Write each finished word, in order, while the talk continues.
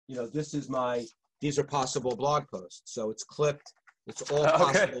these are possible blog posts. So it's clipped, it's all Okay.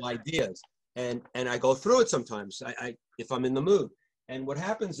 possible ideas. And I go through it sometimes, if I'm in the mood. And what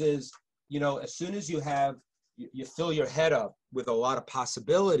happens is, as soon as you fill your head up with a lot of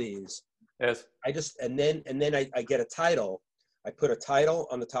possibilities, Yes. and then I get a title. I put a title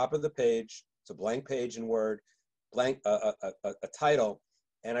on the top of the page. It's a blank page in Word, a title,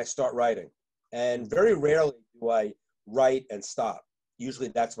 and I start writing. And very rarely do I write and stop. Usually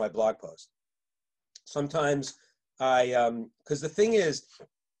that's my blog post. Sometimes because the thing is,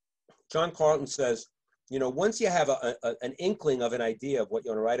 John Carlton says, once you have an inkling of an idea of what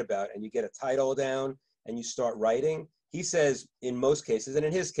you want to write about and you get a title down and you start writing, he says in most cases, and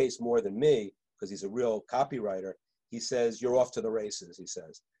in his case more than me, because he's a real copywriter, he says you're off to the races, he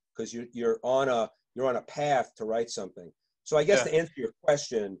says, because you're on a path to write something. So I guess to answer your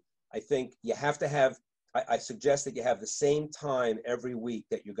question, I think you have to have, I suggest that you have the same time every week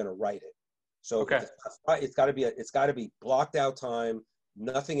that you're going to write it. So it's got to be blocked out time,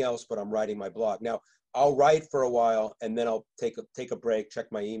 nothing else, but I'm writing my blog. Now, I'll write for a while and then I'll take a break, check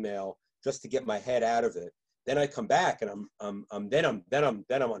my email just to get my head out of it. Then I come back and I'm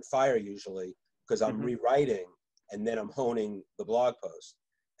on fire usually, because I'm rewriting and then I'm honing the blog post.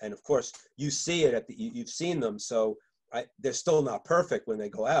 And of course, you see it you've seen them, so they're still not perfect when they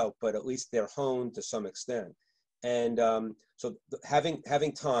go out, but at least they're honed to some extent. And so having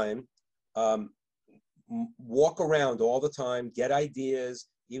time, walk around all the time, get ideas.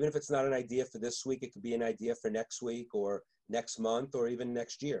 Even if it's not an idea for this week, it could be an idea for next week or next month or even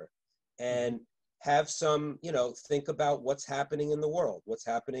next year. And have some, think about what's happening in the world, what's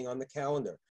happening on the calendar.